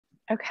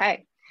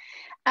Okay.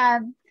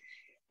 Um,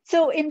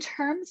 so in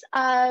terms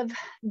of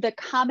the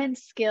common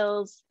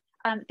skills,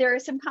 there are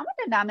some common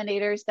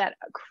denominators that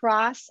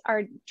cross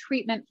our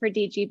treatment for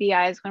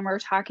DGBIs when we're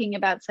talking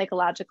about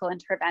psychological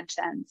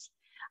interventions.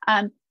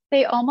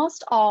 They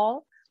almost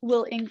all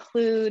will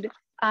include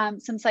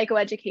some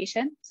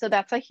psychoeducation. So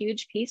that's a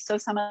huge piece. So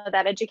some of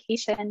that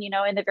education,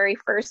 in the very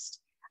first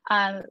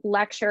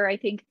lecture, I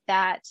think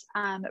that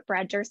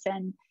Brad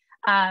Durson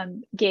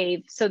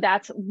gave. So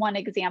that's one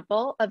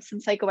example of some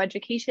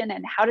psychoeducation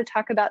and how to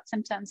talk about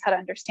symptoms, how to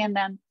understand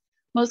them.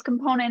 Most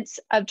components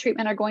of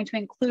treatment are going to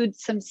include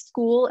some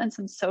school and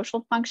some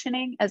social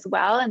functioning as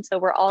well. And so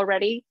we're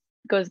already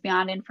goes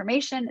beyond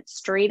information,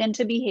 straight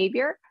into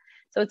behavior.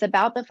 So it's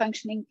about the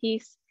functioning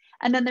piece.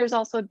 And then there's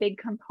also a big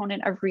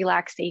component of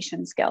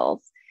relaxation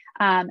skills,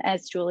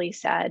 as Julie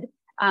said.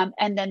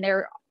 And then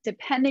there,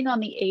 depending on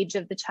the age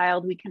of the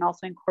child, we can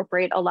also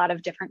incorporate a lot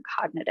of different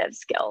cognitive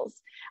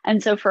skills.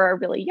 And so for a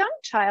really young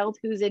child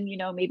who's in,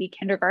 maybe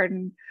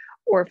kindergarten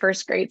or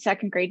first grade,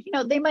 second grade,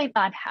 they might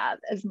not have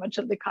as much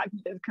of the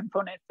cognitive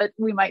component, but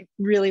we might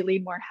really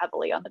lean more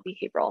heavily on the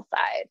behavioral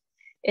side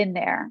in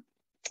there.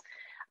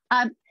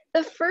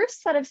 The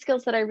first set of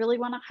skills that I really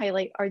want to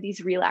highlight are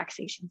these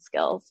relaxation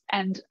skills.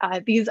 And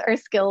these are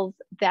skills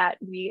that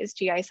we as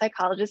GI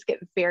psychologists get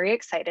very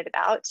excited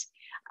about.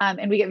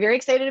 And we get very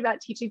excited about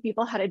teaching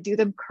people how to do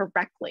them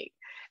correctly.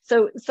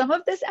 So some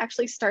of this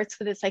actually starts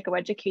with the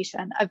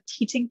psychoeducation of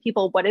teaching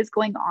people what is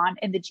going on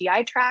in the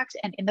GI tract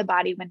and in the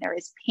body when there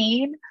is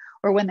pain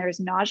or when there's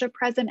nausea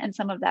present, and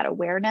some of that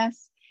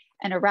awareness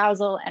and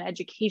arousal and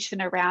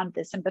education around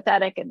the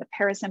sympathetic and the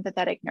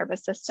parasympathetic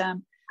nervous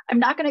system. I'm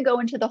not going to go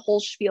into the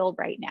whole spiel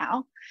right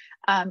now,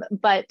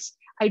 but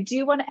I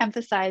do want to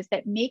emphasize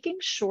that making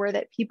sure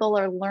that people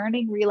are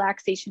learning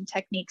relaxation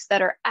techniques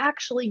that are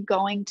actually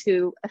going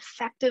to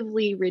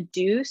effectively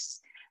reduce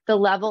the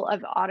level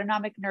of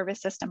autonomic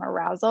nervous system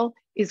arousal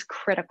is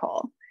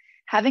critical.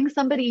 Having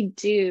somebody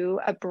do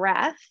a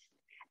breath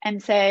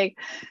and say,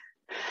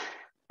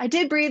 I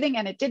did breathing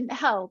and it didn't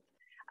help.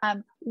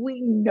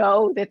 We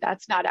know that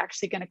that's not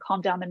actually going to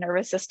calm down the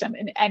nervous system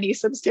in any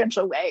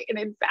substantial way. And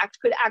in fact,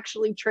 could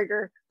actually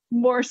trigger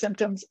more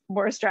symptoms,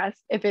 more stress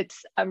if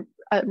it's a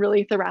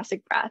really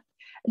thoracic breath.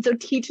 And so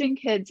teaching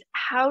kids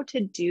how to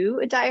do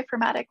a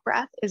diaphragmatic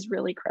breath is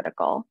really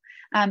critical.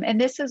 And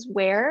this is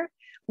where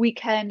we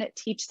can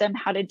teach them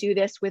how to do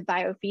this with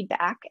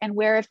biofeedback, and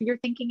where if you're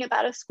thinking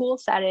about a school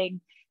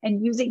setting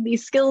and using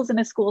these skills in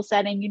a school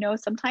setting,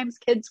 sometimes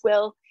kids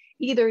will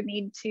either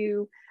need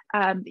to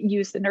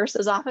use the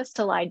nurse's office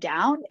to lie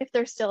down if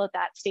they're still at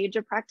that stage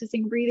of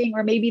practicing breathing,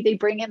 or maybe they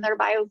bring in their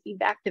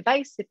biofeedback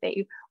device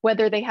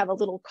whether they have a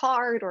little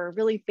card or a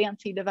really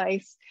fancy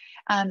device,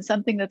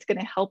 something that's going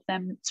to help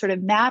them sort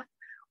of map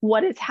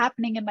what is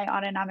happening in my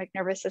autonomic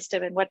nervous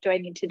system and what do I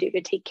need to do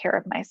to take care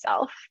of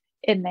myself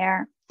in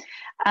there.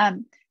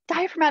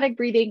 Diaphragmatic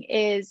breathing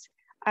is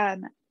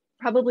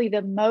probably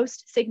the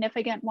most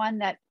significant one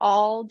that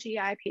all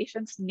GI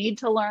patients need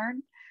to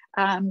learn.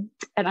 And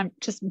I'm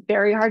just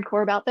very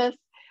hardcore about this,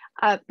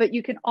 but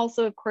you can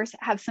also, of course,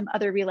 have some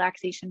other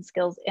relaxation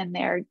skills in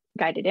there.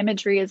 Guided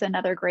imagery is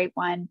another great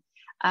one.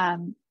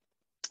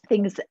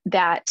 Things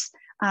that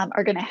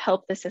are going to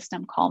help the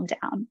system calm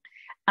down.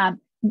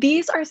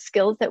 These are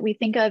skills that we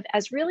think of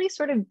as really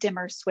sort of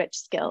dimmer switch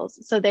skills.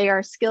 So they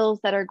are skills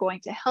that are going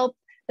to help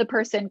the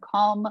person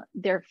calm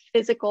their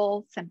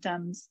physical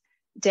symptoms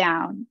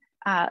down,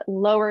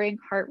 lowering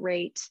heart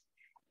rate.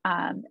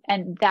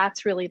 And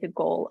that's really the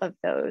goal of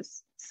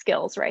those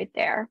skills right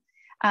there.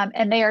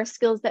 And they are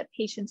skills that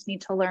patients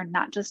need to learn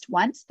not just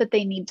once, but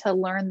they need to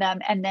learn them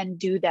and then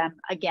do them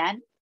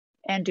again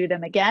and do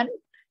them again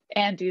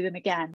and do them again.